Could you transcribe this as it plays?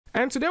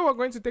And today we're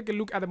going to take a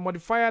look at a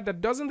modifier that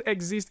doesn't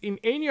exist in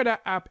any other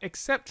app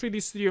except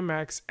 3D Studio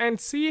Max and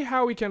see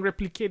how we can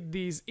replicate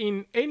these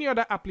in any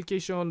other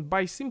application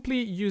by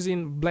simply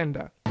using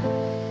Blender.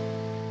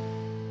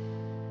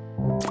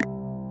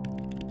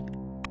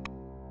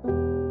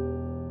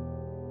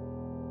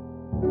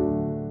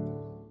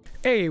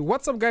 Hey,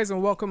 what's up guys,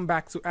 and welcome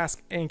back to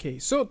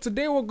askNK. So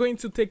today we're going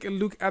to take a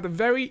look at a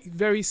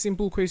very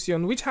simple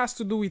question which has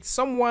to do with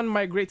someone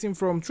migrating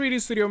from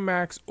 3D Studio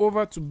Max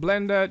over to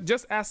Blender,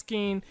 just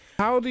asking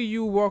how do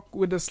you work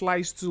with the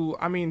slice tool.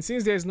 I mean,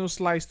 since there's no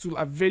slice tool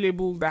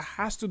available that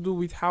has to do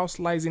with how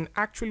slicing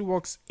actually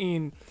works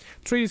in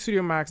 3D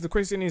Studio Max, the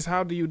question is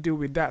how do you deal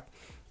with that?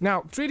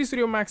 Now, 3D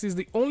Studio Max is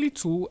the only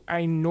tool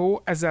I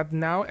know as at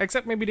now,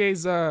 except maybe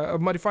there's a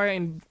modifier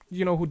in,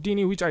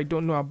 Houdini, which I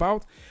don't know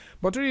about.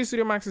 But 3D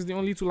Studio Max is the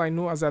only tool I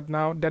know as at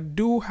now that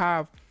do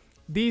have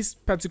this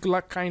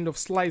particular kind of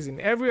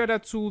slicing. Every other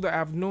tool that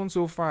I've known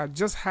so far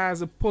just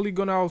has a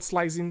polygonal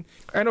slicing.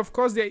 And of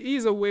course, there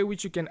is a way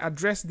which you can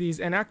address these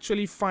and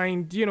actually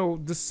find,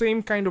 the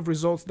same kind of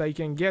results that you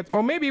can get,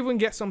 or maybe even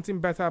get something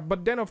better.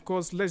 But then, of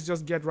course, let's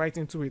just get right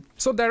into it.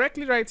 So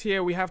directly right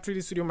here, we have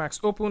 3D Studio Max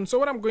open. So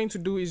what I'm going to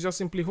do is just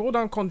simply hold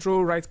down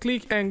Control, right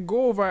click, and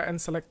go over and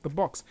select the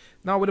box.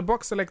 Now with the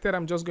box selected,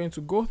 I'm just going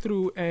to go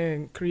through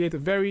and create a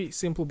very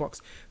simple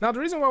box. Now the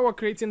reason why we're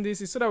creating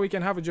this is so that we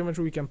can have a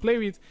geometry we can play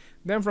with.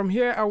 Then from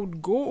here, I would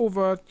go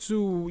over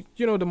to,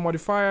 the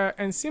modifier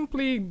and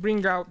simply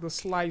bring out the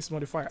slice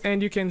modifier.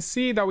 And you can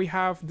see that we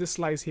have this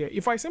slice here.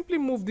 If I simply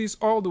move this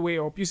all the way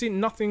up, you see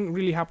nothing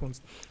really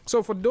happens.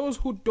 So for those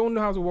who don't know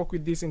how to work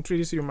with this in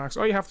 3D Studio Max,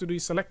 all you have to do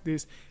is select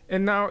this.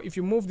 And now if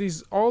you move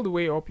this all the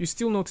way up, you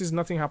still notice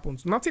nothing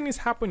happens. Nothing is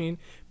happening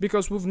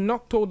because we've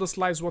not told the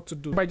slice what to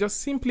do. By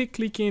just simply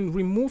clicking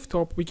remove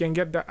top, we can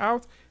get that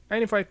out.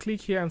 And if I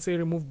click here and say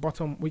remove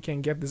bottom, we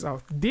can get this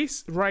out.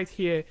 This right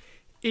here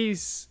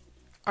is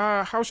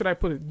how should I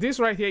put it? This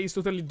right here is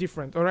totally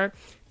different. All right,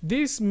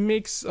 this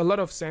makes a lot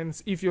of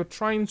sense if you're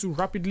trying to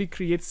rapidly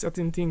create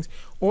certain things,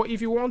 or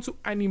if you want to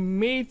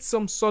animate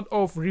some sort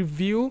of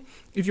reveal,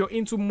 if you're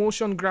into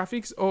motion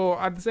graphics,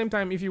 or at the same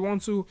time if you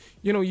want to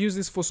use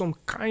this for some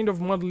kind of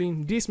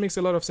modeling. This makes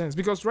a lot of sense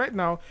because right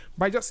now,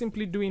 by just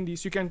simply doing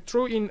this, you can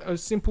throw in a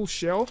simple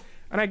shell.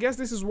 And I guess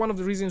this is one of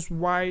the reasons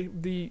why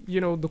the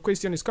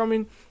question is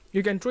coming.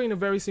 You can throw in a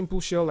very simple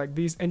shell like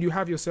this and you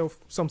have yourself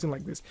something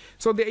like this.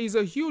 So there is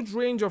a huge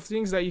range of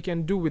things that you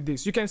can do with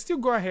this. You can still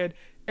go ahead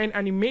and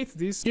animate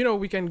this.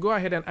 We can go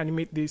ahead and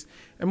animate this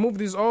and move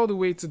this all the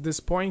way to this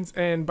point.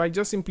 And by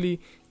just simply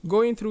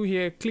going through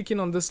here, clicking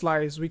on the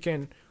slice, we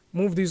can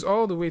move this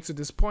all the way to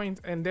this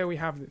point, and there we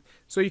have it.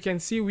 So you can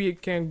see we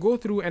can go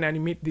through and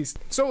animate this.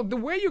 So the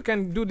way you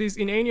can do this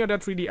in any other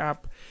 3D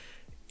app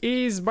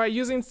is by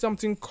using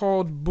something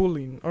called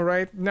boolean. All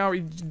right, now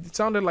it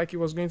sounded like it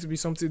was going to be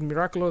something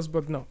miraculous,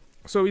 but no.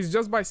 So it's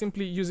just by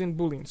simply using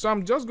boolean. So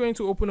I'm just going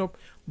to open up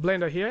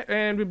Blender here,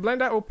 and with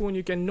Blender open,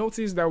 you can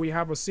notice that we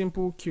have a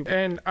simple cube,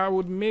 and I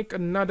would make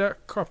another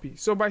copy.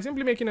 So by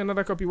simply making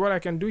another copy, what I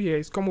can do here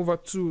is come over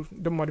to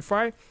the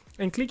modify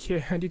and click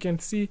here, and you can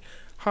see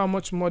how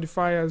much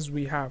modifiers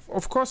we have.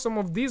 Of course, some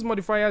of these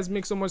modifiers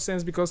make so much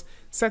sense because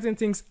certain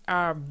things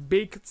are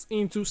baked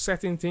into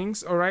certain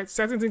things. All right,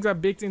 certain things are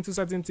baked into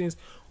certain things,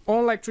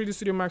 unlike 3D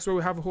Studio Max where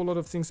we have a whole lot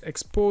of things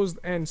exposed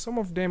and some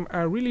of them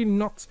are really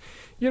not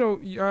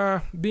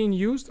being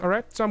used. All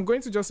right, so I'm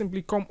going to just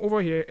simply come over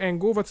here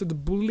and go over to the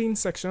boolean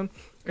section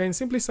and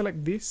simply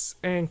select this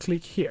and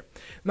click here.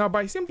 Now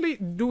by simply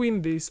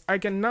doing this, I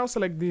can now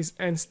select this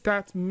and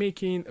start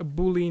making a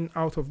boolean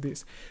out of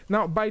this.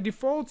 Now by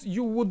default,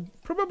 you would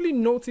probably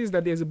notice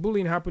that there's a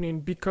boolean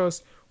happening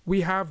because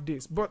we have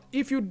this. But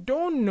if you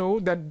don't know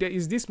that there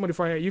is this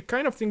modifier, you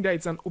kind of think that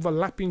it's an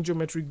overlapping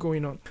geometry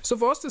going on. So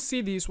for us to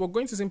see this, we're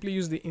going to simply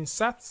use the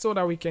insert so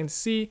that we can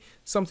see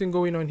something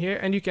going on here,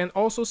 and you can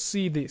also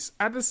see this.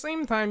 At the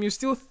same time, you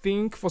still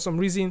think for some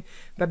reason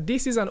that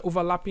this is an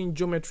overlapping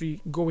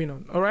geometry going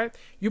on. All right,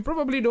 you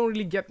probably don't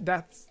really get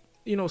that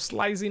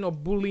slicing or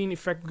boolean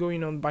effect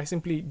going on by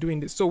simply doing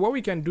this. So what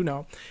we can do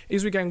now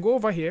is we can go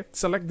over here,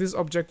 select this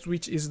object,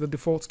 which is the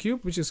default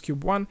cube, which is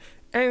cube 1,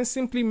 and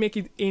simply make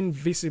it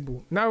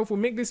invisible. Now if we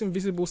make this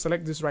invisible,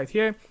 select this right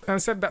here and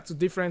set that to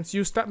difference,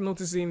 you start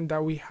noticing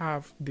that we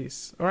have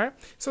this. All right,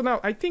 so now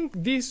I think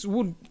this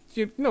would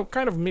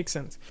kind of make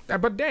sense.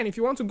 But then if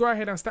you want to go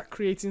ahead and start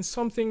creating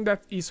something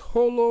that is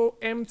hollow,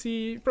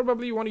 empty,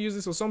 probably you want to use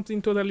this for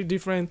something totally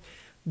different,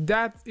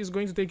 that is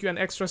going to take you an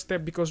extra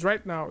step, because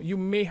right now you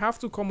may have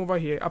to come over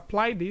here,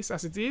 apply this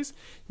as it is.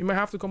 You might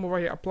have to come over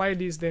here, apply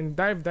this, then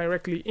dive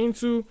directly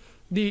into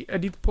the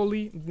edit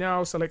poly,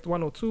 now select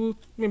 1 or 2,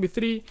 maybe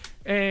 3,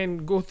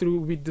 and go through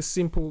with the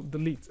simple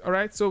delete. All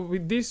right, so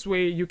with this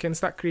way you can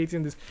start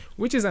creating this,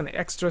 which is an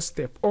extra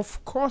step.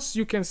 Of course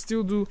you can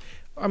still do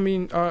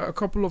a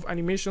couple of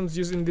animations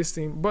using this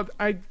thing, but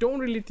I don't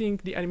really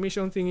think the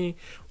animation thingy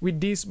with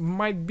this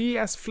might be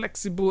as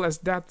flexible as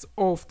that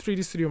of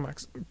 3D Studio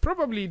Max,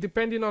 probably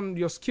depending on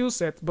your skill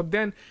set. But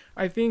then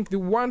I think the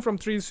one from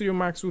 3D Studio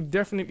Max will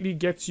definitely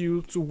get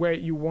you to where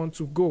you want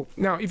to go.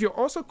 Now if you're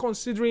also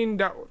considering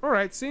that, all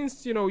right,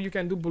 since you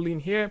can do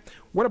boolean here,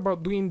 what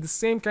about doing the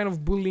same kind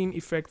of boolean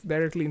effect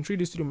directly in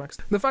 3D Studio Max?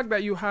 The fact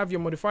that you have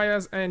your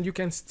modifiers and you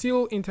can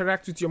still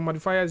interact with your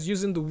modifiers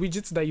using the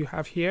widgets that you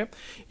have here,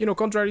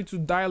 contrary to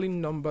dialing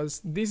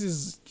numbers, this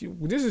is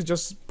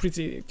just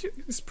pretty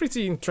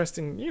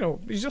interesting.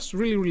 It's just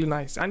really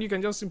nice, and you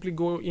can just simply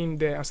go in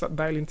there and start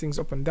dialing things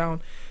up and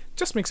down.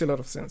 Just makes a lot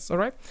of sense. All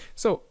right,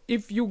 so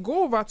if you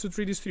go over to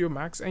 3D Studio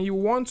Max and you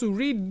want to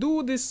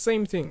redo this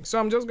same thing, so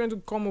I'm just going to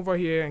come over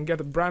here and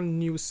get a brand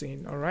new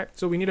scene. All right,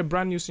 so we need a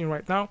brand new scene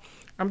right now.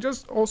 I'm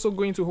just also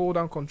going to hold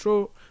down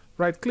Control,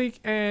 right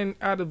click, and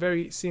add a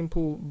very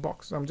simple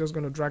box. I'm just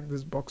going to drag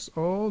this box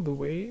all the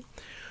way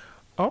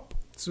up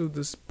to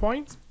this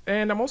point,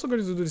 and I'm also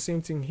going to do the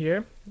same thing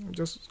here. I'm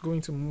just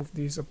going to move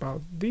this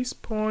about this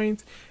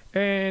point,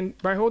 and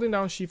by holding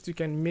down Shift you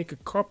can make a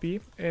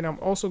copy, and I'm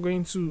also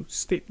going to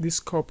state this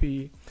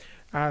copy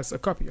as a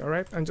copy. All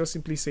right, and just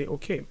simply say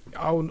okay.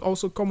 I'll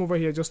also come over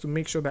here just to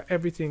make sure that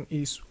everything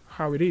is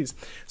how it is.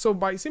 So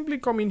by simply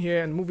coming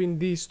here and moving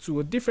this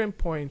to a different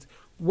point,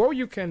 what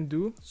you can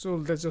do, so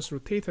let's just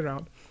rotate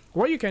around.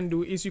 What you can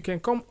do is you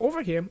can come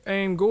over here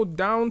and go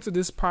down to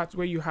this part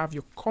where you have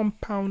your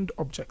compound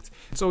object.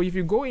 So if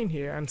you go in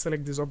here and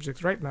select this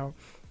object right now,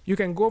 you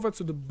can go over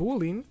to the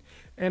boolean,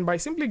 and by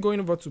simply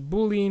going over to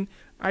boolean,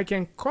 I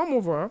can come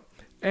over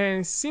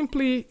and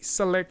simply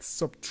select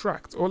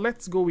subtract, or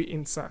let's go with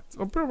insert,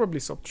 or probably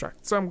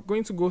subtract. So I'm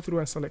going to go through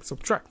and select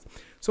subtract.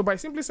 So by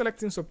simply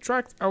selecting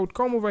subtract, I would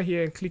come over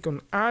here and click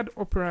on add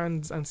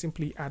operands and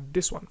simply add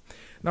this one.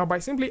 Now by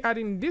simply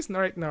adding this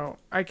right now,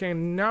 I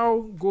can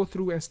now go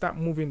through and start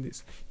moving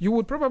this. You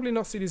would probably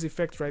not see this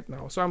effect right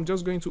now, so I'm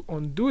just going to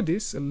undo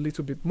this a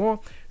little bit more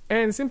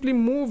and simply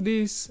move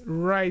this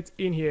right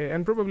in here,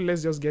 and probably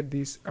let's just get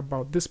this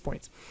about this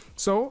point.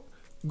 So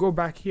go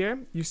back here,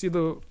 you see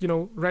the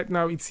right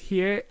now it's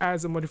here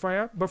as a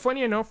modifier, but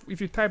funny enough, if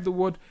you type the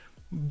word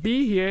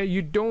B here,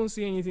 you don't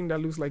see anything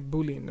that looks like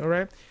boolean. All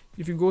right,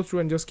 if you go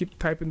through and just keep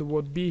typing the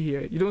word B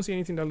here, you don't see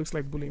anything that looks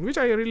like boolean, which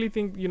I really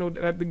think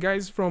that the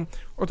guys from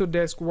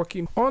Autodesk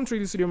working on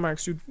 3D Studio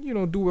Max should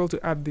do well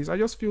to add this. I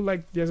just feel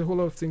like there's a whole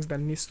lot of things that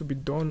needs to be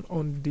done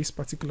on this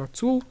particular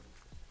tool.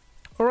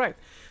 All right,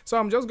 so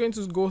I'm just going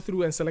to go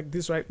through and select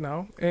this right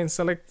now and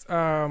select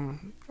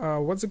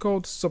what's it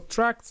called,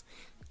 subtract.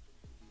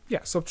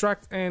 Yeah,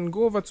 subtract, and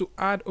go over to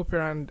add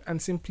operand and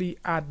simply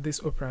add this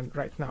operand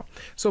right now.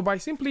 So by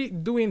simply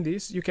doing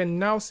this, you can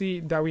now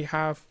see that we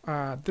have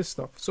this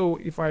stuff. So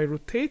if I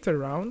rotate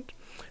around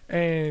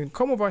and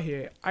come over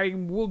here, I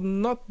will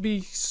not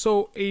be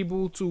so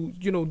able to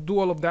do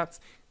all of that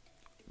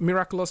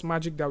miraculous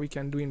magic that we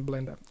can do in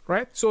Blender,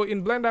 right? So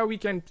in Blender we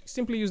can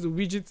simply use the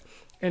widget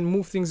and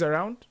move things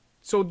around.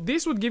 So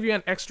this would give you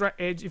an extra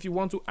edge if you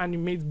want to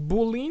animate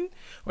boolean,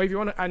 or if you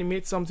want to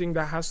animate something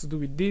that has to do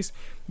with this.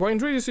 But in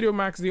 3D Studio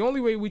Max, the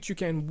only way which you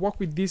can work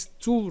with this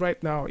tool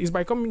right now is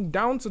by coming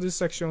down to this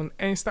section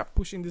and start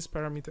pushing these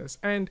parameters.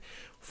 And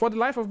for the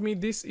life of me,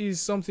 this is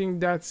something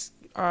that's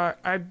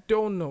I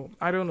don't know.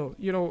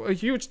 A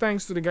huge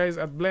thanks to the guys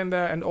at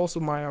Blender and also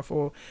Maya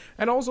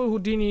and also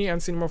Houdini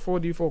and Cinema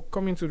 4D for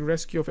coming to the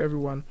rescue of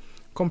everyone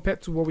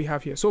compared to what we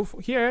have here. So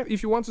here,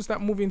 if you want to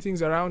start moving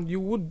things around, you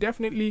would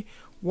definitely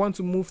want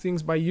to move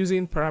things by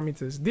using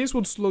parameters. This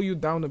would slow you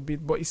down a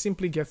bit, but it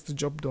simply gets the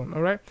job done.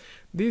 All right,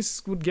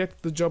 this would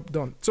get the job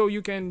done. So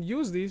you can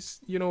use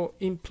this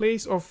in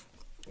place of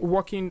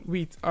working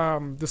with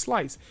the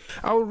slides.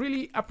 I would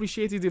really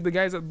appreciate it if the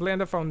guys at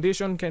Blender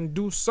Foundation can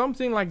do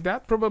something like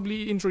that,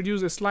 probably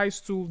introduce a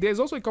slides tool. There's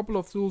also a couple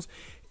of tools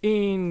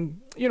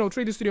in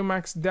 3D Studio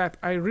Max that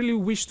I really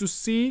wish to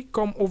see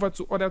come over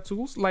to other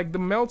tools, like the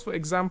melt, for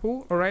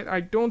example. All right,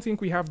 I don't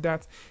think we have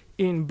that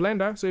in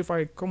Blender. So if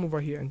I come over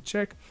here and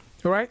check,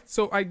 all right,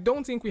 so I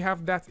don't think we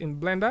have that in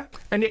Blender,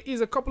 and there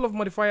is a couple of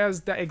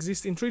modifiers that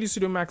exist in 3D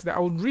Studio Max that I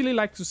would really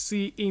like to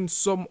see in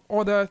some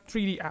other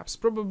 3D apps,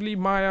 probably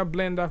Maya,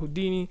 Blender,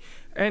 Houdini,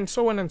 and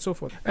so on and so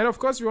forth. And of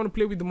course, if you want to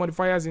play with the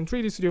modifiers in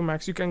 3D Studio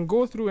Max, you can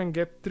go through and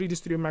get 3D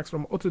Studio Max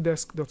from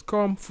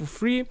autodesk.com for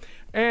free,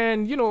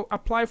 and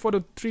apply for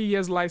the 3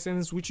 years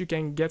license, which you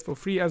can get for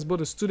free as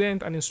both a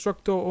student, an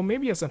instructor, or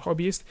maybe as a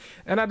hobbyist.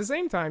 And at the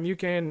same time, you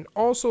can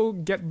also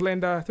get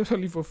Blender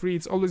totally for free.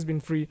 It's always been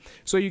free,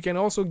 so you can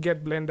also get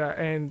Blender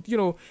and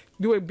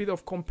do a bit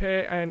of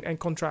compare and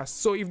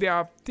contrast. So if there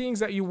are things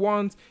that you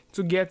want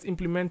to get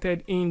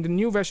implemented in the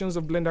new versions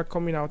of Blender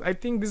coming out, I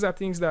think these are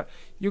things that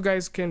you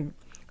guys can,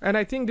 and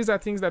I think these are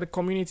things that the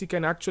community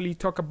can actually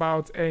talk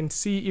about and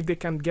see if they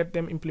can get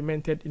them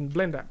implemented in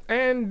Blender.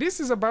 And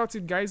this is about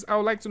it, guys. I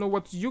would like to know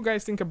what you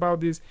guys think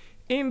about this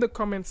in the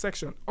comment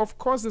section. Of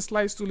course, the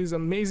slice tool is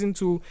an amazing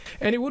tool,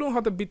 and it wouldn't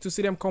hurt a bit to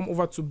see them come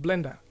over to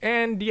Blender.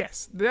 And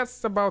yes,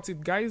 that's about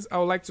it, guys. I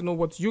would like to know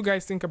what you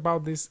guys think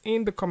about this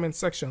in the comment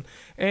section.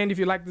 And if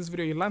you like this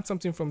video, you learned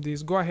something from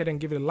this, go ahead and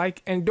give it a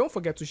like, and don't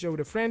forget to share with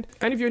a friend.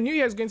 And if you're new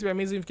here, it's going to be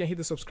amazing if you can hit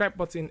the subscribe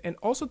button and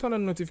also turn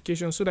on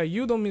notifications so that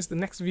you don't miss the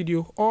next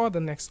video or the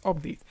next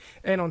update.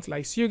 And until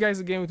I see you guys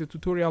again with a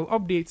tutorial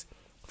update,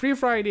 Free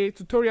Friday,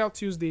 Tutorial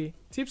Tuesday,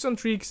 tips and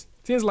tricks,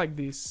 things like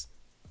this.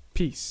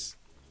 Peace.